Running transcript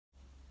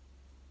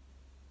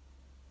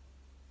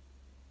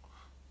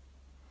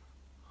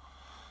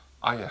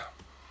I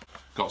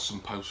got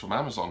some post from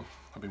Amazon.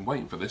 I've been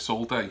waiting for this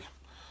all day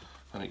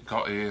and it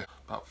got here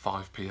about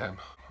 5 PM.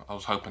 I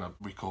was hoping I'd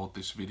record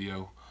this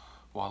video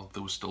while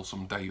there was still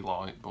some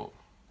daylight, but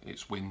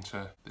it's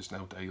winter, there's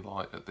no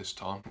daylight at this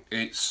time.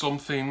 It's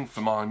something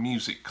for my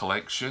music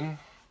collection,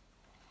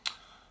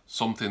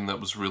 something that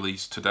was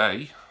released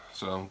today,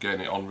 so I'm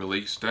getting it on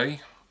release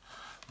day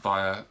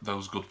via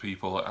those good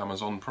people at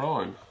Amazon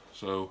Prime.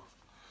 So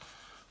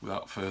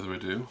without further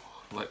ado,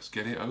 let's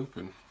get it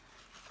open.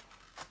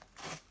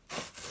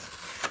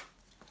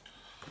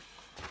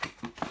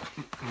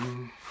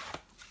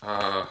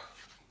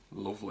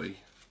 Lovely.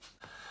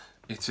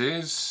 It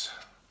is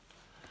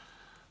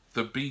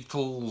the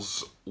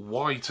Beatles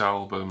White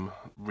Album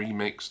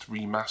remixed,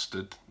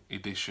 remastered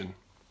edition.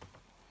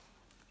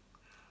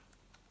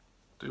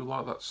 Do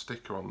like that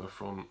sticker on the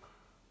front.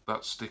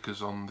 That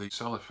sticker's on the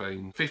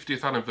cellophane.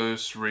 50th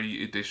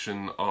anniversary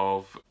edition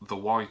of the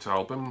White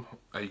Album,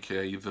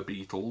 aka The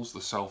Beatles,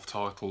 the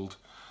self-titled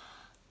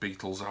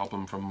Beatles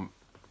album from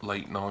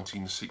late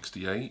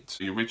 1968.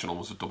 The original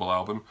was a double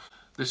album.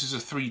 This is a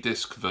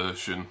 3-disc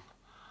version.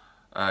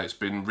 It's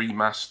been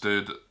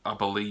remastered, I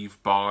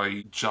believe,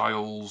 by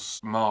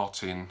Giles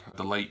Martin,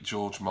 the late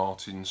George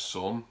Martin's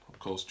son. Of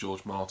course,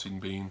 George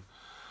Martin being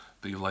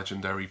the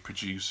legendary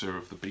producer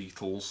of the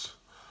Beatles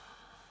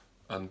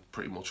and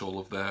pretty much all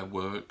of their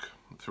work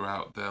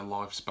throughout their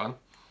lifespan.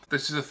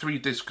 This is a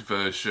 3-disc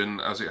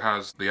version, as it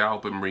has the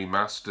album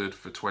remastered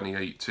for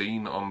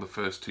 2018 on the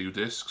first 2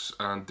 discs,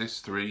 and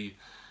disc 3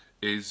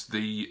 is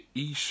the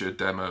Esher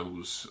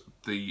demos.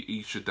 The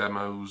Esher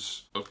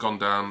demos have gone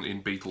down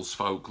in Beatles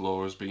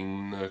folklore as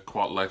being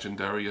quite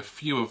legendary. A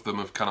few of them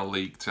have kind of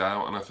leaked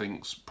out, and I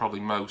think probably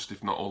most,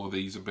 if not all of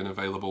these, have been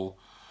available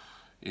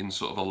in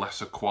sort of a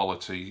lesser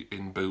quality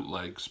in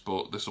bootlegs,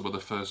 but this will be the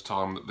first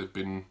time that they've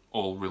been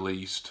all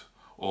released,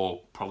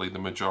 or probably the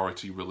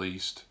majority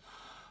released,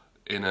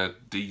 in a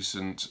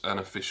decent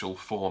and official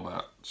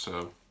format.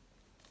 So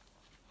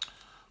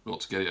we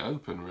ought to get it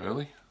open,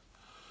 really.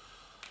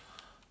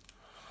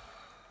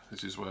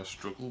 This is where I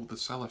struggle with the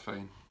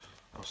cellophane.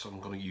 So I'm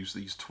going to use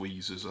these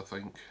tweezers, I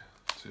think,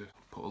 to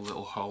put a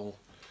little hole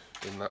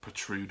in that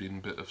protruding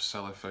bit of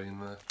cellophane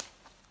there.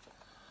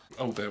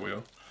 Oh, there we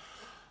are.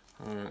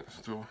 Alright,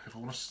 so if I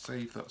want to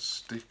save that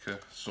sticker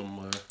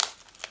somewhere,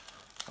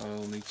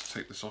 I'll need to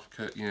take this off.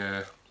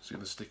 Yeah, see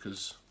the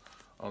stickers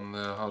on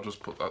there. I'll just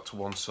put that to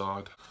one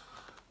side.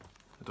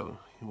 You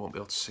won't be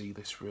able to see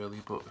this really,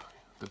 but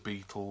the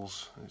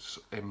Beatles, it's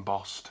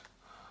embossed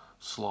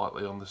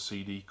slightly on the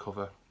CD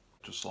cover,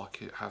 just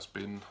like it has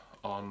been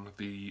on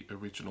the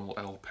original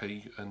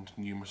LP and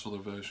numerous other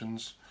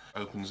versions.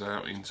 Opens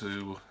out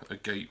into a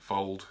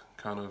gatefold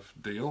kind of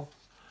deal.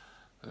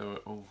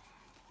 Oh,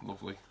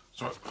 lovely.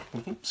 Sorry,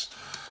 oops.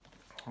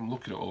 I'm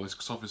looking at all this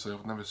because obviously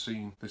I've never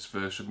seen this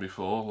version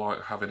before,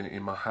 like having it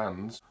in my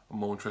hands. I'm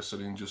more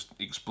interested in just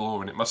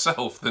exploring it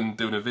myself than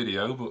doing a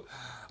video, but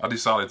I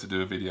decided to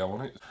do a video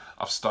on it.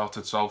 I've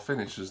started so I'll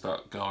finish, as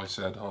that guy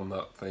said on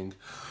that thing.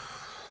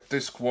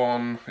 Disc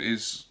 1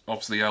 is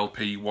obviously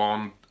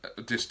LP1,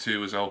 Disc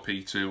 2 is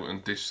LP2,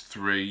 and Disc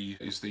 3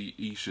 is the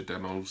Esher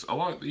demos. I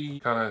like the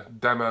kind of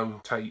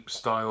demo tape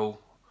style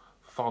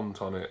font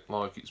on it,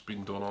 like it's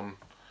been done on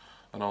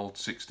an old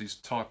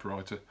 60s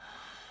typewriter.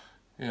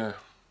 Yeah,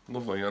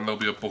 lovely. And there'll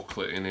be a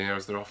booklet in here,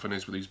 as there often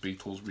is with these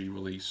Beatles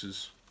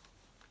re-releases.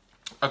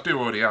 I do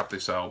already have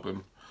this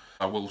album.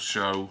 I will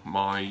show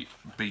my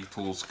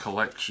Beatles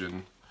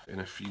collection in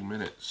a few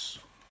minutes.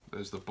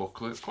 There's the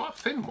booklet. It's quite a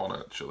thin one,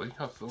 actually.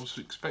 I was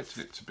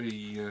expecting it to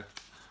be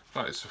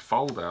like it's a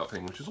fold-out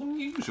thing, which is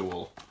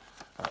unusual,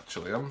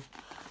 actually. I'm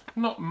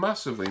not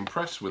massively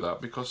impressed with that,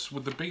 because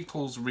with the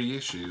Beatles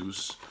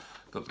reissues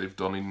that they've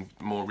done in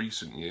more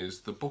recent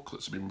years, the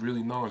booklets have been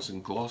really nice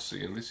and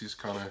glossy, and this is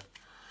kind of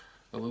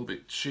a little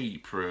bit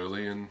cheap,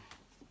 really.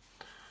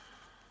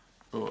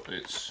 But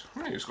it's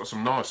got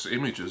some nice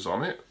images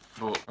on it,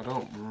 but I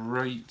don't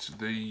rate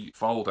the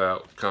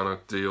fold-out kind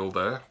of deal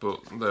there.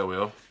 But there we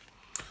are.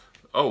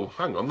 Oh,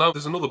 hang on, now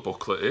there's another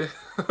booklet here.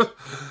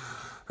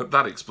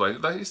 That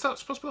explains it. Is that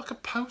supposed to be like a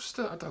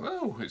poster? I don't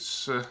know.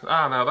 It's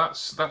no,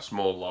 that's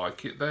more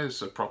like it.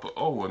 There's a proper,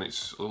 oh, and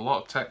it's a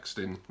lot of text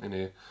in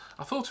here.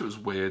 I thought it was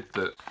weird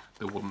that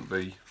there wouldn't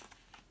be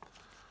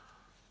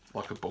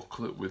like a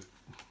booklet with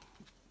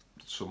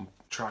some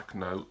track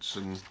notes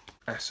and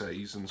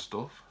essays and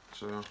stuff.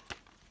 So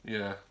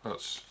yeah,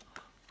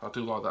 I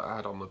do like that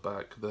ad on the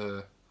back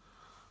there,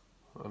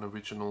 an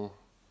original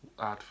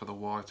ad for the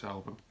White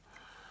Album.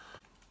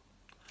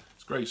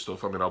 It's great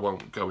stuff. I mean, I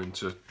won't go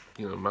into,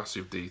 you know,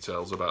 massive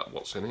details about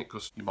what's in it,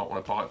 because you might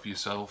want to buy it for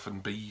yourself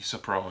and be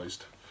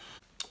surprised.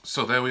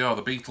 So there we are,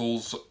 the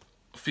Beatles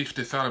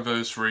 50th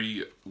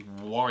anniversary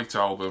White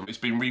Album. It's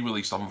been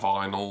re-released on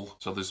vinyl,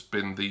 so there's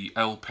been the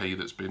LP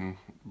that's been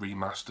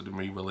remastered and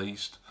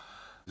re-released.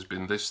 There's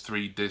been this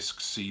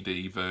 3-disc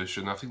CD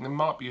version. I think there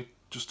might be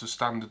just a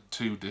standard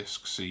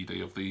 2-disc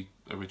CD of the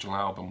original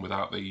album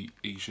without the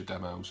Esher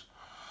demos.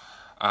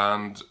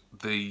 And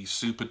the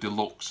Super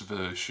Deluxe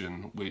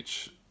version,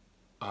 which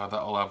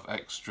that'll have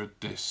extra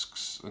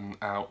discs and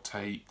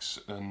outtakes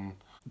and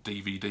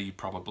DVD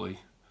probably.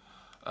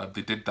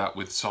 They did that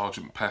with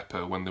Sgt.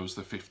 Pepper when there was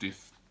the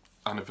 50th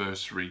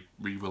anniversary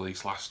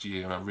re-release last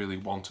year, and I really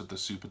wanted the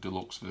Super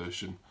Deluxe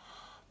version,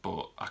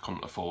 but I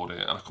couldn't afford it,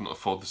 and I couldn't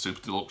afford the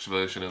Super Deluxe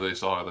version of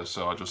this either,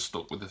 so I just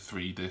stuck with the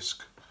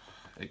 3-disc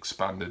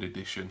expanded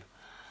edition.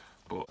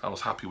 But I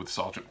was happy with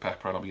Sgt.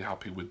 Pepper, and I'll be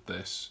happy with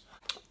this.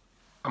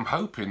 I'm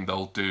hoping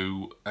they'll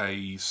do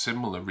a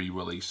similar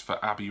re-release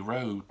for Abbey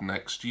Road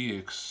next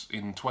year, 'cause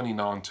in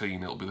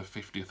 2019 it'll be the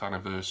 50th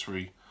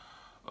anniversary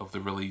of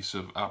the release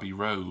of Abbey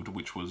Road,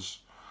 which was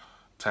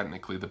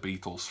technically the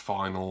Beatles'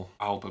 final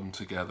album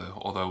together,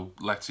 although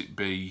Let It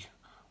Be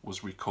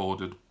was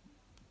recorded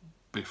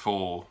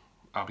before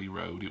Abbey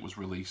Road, it was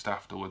released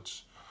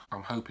afterwards.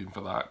 I'm hoping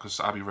for that, because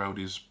Abbey Road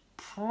is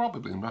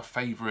probably my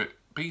favourite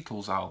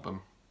Beatles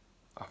album,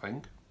 I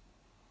think.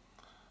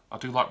 I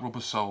do like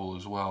Rubber Soul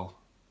as well.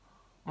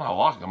 Well,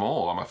 I like them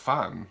all, I'm a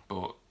fan,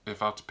 but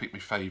if I had to pick my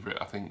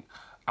favourite, I think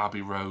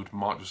Abbey Road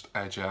might just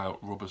edge out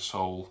Rubber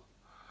Soul.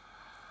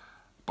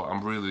 But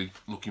I'm really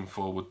looking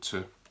forward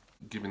to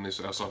giving this,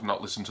 as I've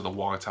not listened to the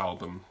White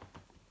Album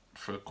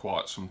for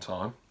quite some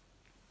time.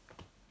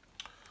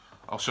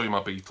 I'll show you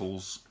my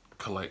Beatles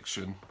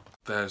collection.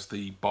 There's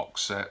the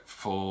box set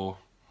for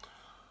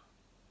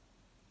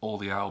all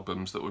the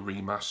albums that were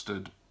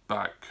remastered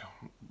back,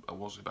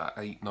 was it about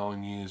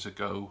 8-9 years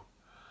ago,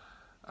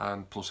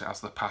 and plus it has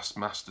the past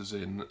masters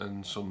in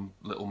and some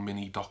little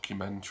mini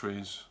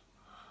documentaries.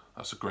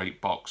 That's a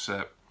great box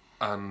set.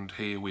 And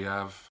here we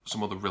have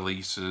some other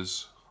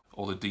releases,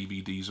 all the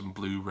DVDs and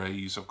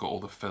Blu-rays. I've got all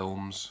the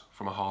films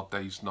from A Hard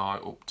Day's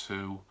Night up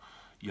to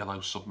Yellow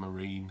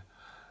Submarine,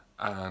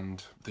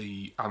 and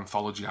the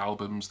anthology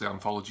albums, the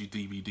anthology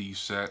DVD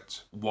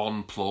set,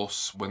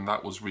 1+, when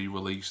that was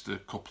re-released a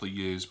couple of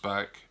years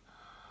back,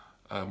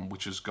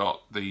 which has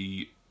got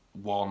the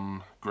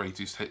one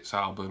greatest hits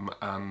album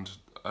and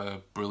a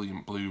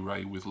brilliant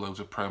Blu-ray with loads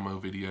of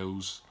promo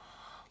videos,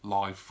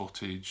 live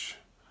footage.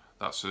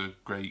 That's a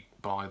great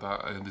buy,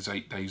 that. And there's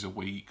 8 Days a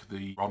Week,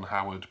 the Ron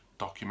Howard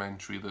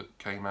documentary that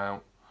came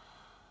out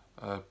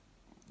a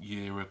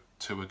year or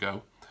two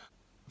ago.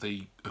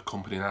 The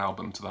accompanying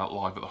album to that,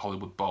 Live at the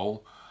Hollywood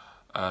Bowl.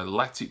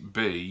 Let It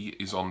Be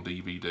is on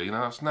DVD.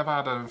 Now, it's never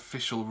had an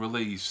official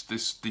release.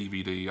 This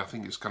DVD, I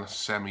think it's kind of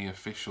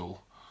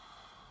semi-official.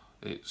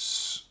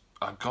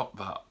 I got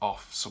that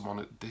off someone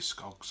at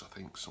Discogs, I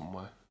think,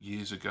 somewhere,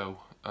 years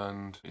ago.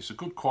 And it's a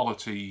good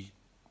quality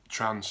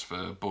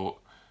transfer, but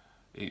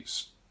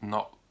it's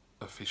not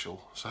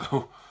official.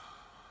 So,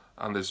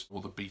 and there's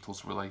all the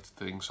Beatles related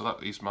things. So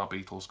that is my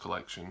Beatles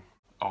collection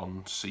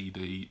on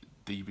CD,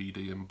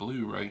 DVD and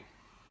Blu-ray.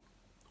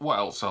 What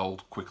else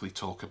I'll quickly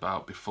talk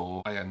about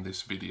before I end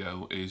this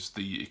video is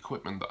the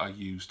equipment that I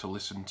use to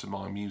listen to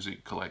my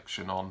music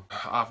collection on.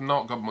 I've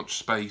not got much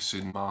space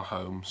in my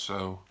home,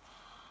 so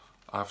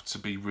I have to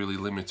be really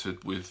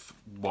limited with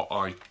what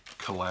I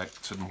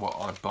collect and what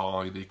I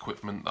buy, the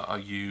equipment that I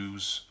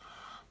use,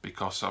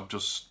 because I'm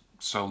just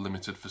so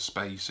limited for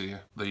space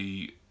here.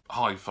 The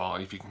hi-fi,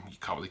 you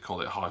can't really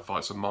call it hi-fi,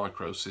 it's a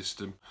micro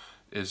system,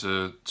 is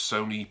a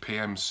Sony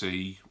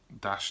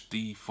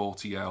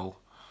PMC-D40L.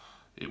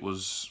 It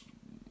was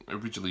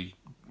originally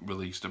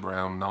released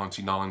around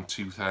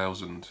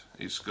 99-2000.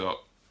 It's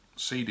got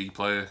CD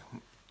player,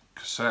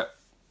 cassette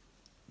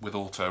with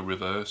auto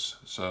reverse,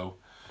 so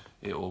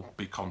it'll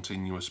be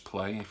continuous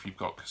play if you've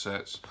got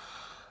cassettes,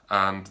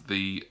 and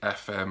the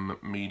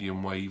FM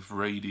medium wave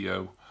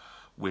radio,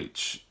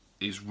 which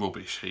is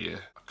rubbish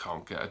here. I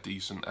can't get a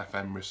decent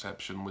FM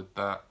reception with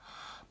that,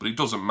 but it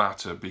doesn't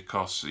matter,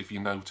 because if you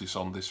notice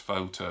on this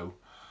photo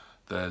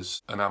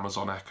there's an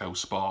Amazon Echo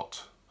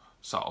Spot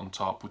sat on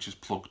top, which is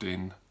plugged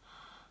in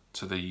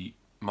to the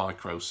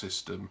micro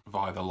system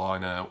via the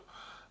line out,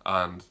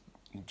 and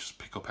you just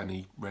pick up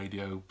any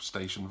radio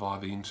station via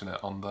the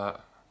internet on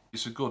that.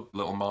 It's a good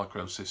little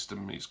micro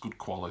system, it's good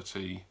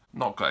quality,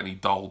 not got any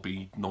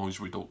Dolby noise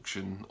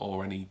reduction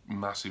or any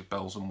massive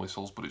bells and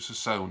whistles, but it's a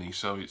Sony,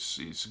 so it's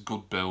a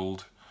good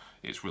build,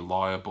 it's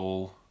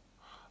reliable.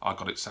 I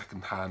got it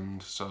second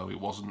hand, so it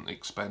wasn't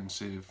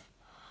expensive.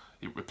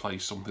 It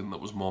replaced something that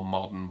was more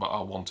modern, but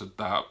I wanted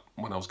that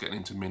when I was getting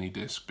into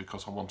MiniDisc,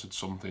 because I wanted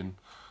something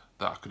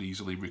that I could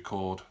easily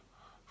record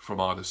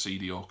from either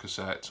CD or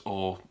cassette,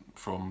 or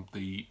from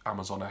the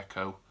Amazon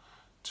Echo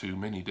to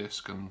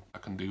MiniDisc, and I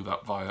can do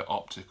that via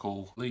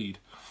optical lead.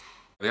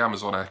 The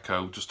Amazon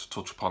Echo, just to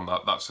touch upon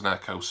that, that's an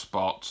Echo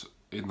Spot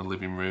in the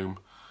living room.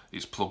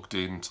 It's plugged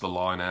into the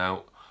line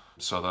out,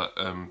 so that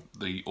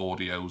the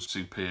audio's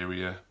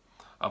superior.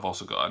 I've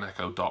also got an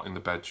Echo Dot in the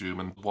bedroom,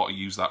 and what I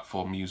use that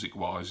for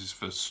music-wise is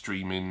for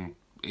streaming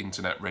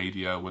internet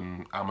radio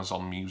and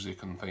Amazon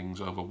Music and things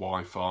over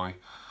Wi-Fi.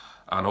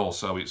 And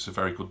also it's a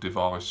very good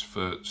device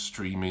for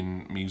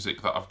streaming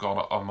music that I've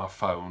got on my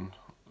phone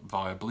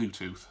via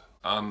Bluetooth.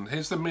 And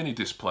here's the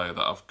MiniDisc player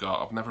that I've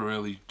got. I've never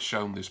really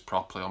shown this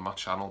properly on my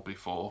channel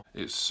before.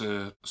 It's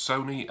a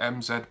Sony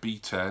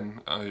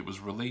MZ-B10. It was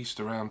released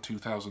around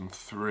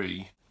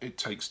 2003. It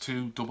takes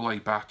 2 AA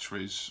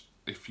batteries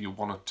if you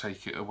want to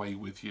take it away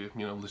with you,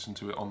 you know, listen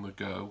to it on the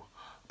go.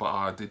 But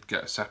I did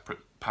get a separate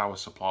power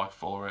supply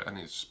for it, and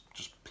it's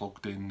just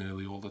plugged in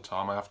nearly all the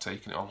time. I have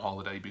taken it on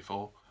holiday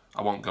before.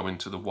 I won't go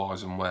into the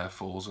whys and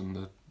wherefores and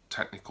the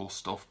technical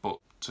stuff, but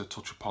to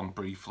touch upon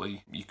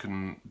briefly, you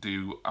can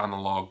do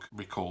analog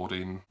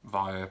recording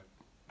via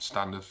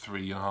standard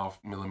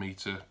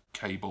 3.5mm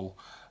cable,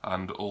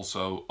 and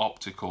also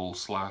optical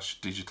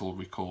 / digital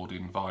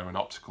recording via an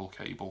optical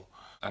cable.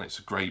 And it's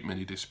a great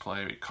mini disc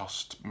player. It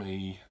cost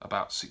me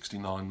about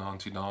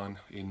 $69.99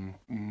 in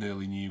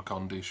nearly new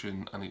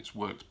condition, and it's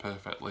worked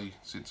perfectly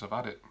since I've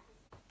had it.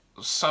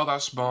 So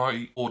that's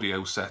my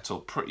audio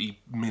setup.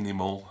 Pretty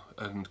minimal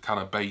and kind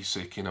of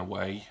basic in a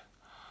way,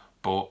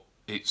 but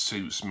it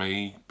suits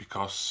me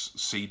because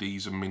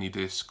CDs and mini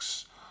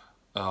discs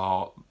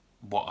are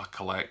what I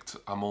collect.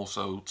 I'm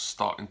also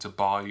starting to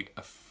buy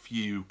a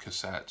few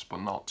cassettes, but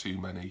not too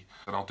many,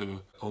 and I'll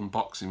do an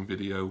unboxing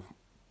video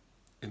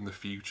in the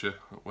future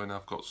when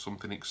I've got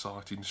something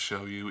exciting to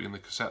show you in the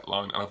cassette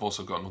line. And I've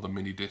also got another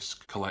mini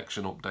disc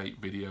collection update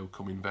video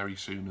coming very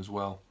soon as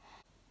well.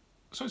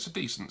 So it's a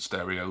decent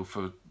stereo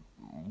for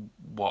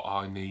what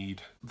I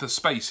need. The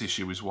space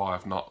issue is why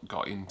I've not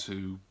got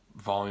into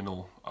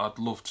vinyl. I'd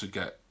love to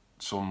get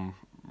some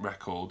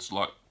records,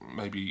 like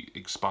maybe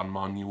expand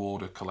my New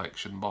Order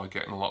collection by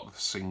getting a lot of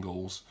the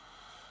singles,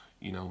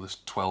 you know, there's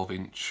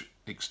 12-inch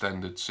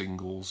extended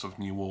singles of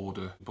New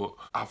Order, but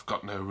I've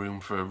got no room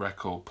for a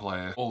record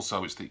player.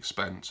 Also, it's the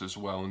expense as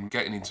well, and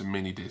getting into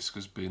mini disc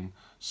has been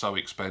so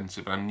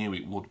expensive. I knew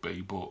it would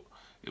be, but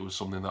it was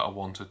something that I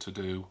wanted to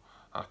do.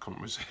 I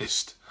couldn't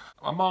resist.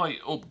 I might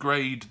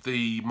upgrade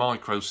the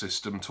micro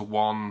system to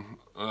one.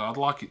 I'd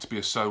like it to be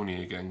a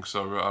Sony again,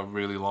 so I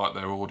really like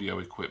their audio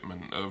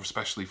equipment,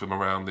 especially from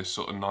around this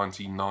sort of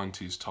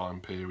 1990s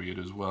time period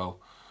as well.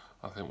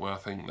 I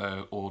think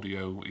their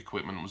audio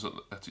equipment was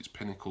at its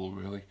pinnacle,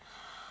 really.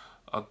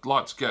 I'd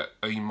like to get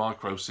a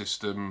micro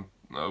system,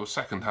 a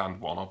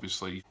second-hand one,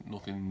 obviously,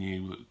 nothing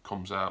new that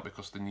comes out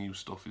because the new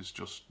stuff is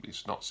just,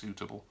 it's not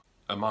suitable.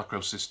 A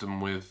micro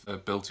system with a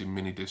built-in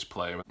mini disc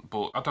player,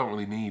 but I don't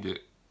really need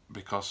it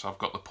because I've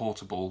got the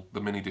portable,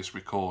 the mini disc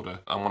recorder,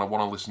 and when I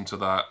want to listen to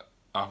that,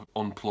 I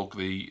unplug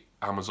the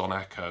Amazon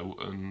Echo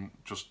and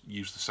just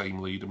use the same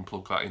lead and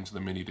plug that into the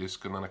mini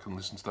disc, and then I can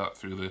listen to that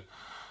through the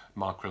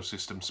micro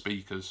system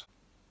speakers.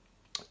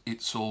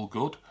 It's all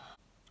good,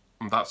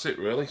 and that's it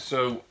really.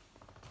 So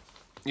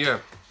yeah,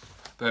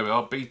 there we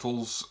are,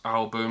 Beatles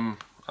album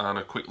and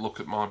a quick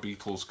look at my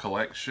Beatles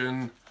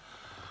collection.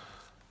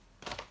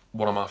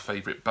 One of my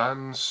favourite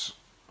bands.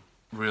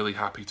 Really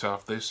happy to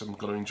have this. I'm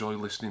going to enjoy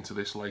listening to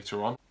this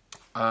later on.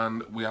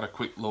 And we had a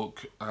quick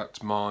look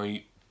at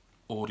my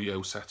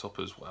audio setup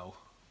as well.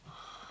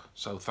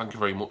 So thank you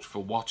very much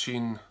for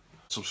watching.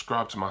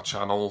 Subscribe to my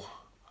channel.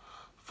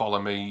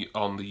 Follow me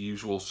on the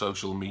usual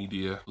social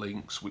media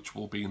links, which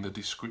will be in the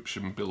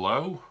description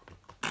below.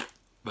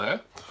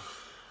 There.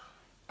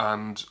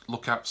 And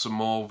look at some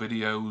more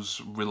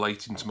videos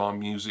relating to my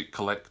music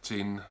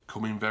collecting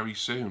coming very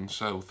soon.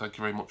 So thank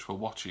you very much for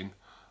watching.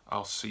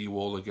 I'll see you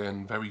all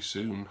again very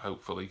soon,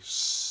 hopefully.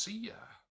 See ya!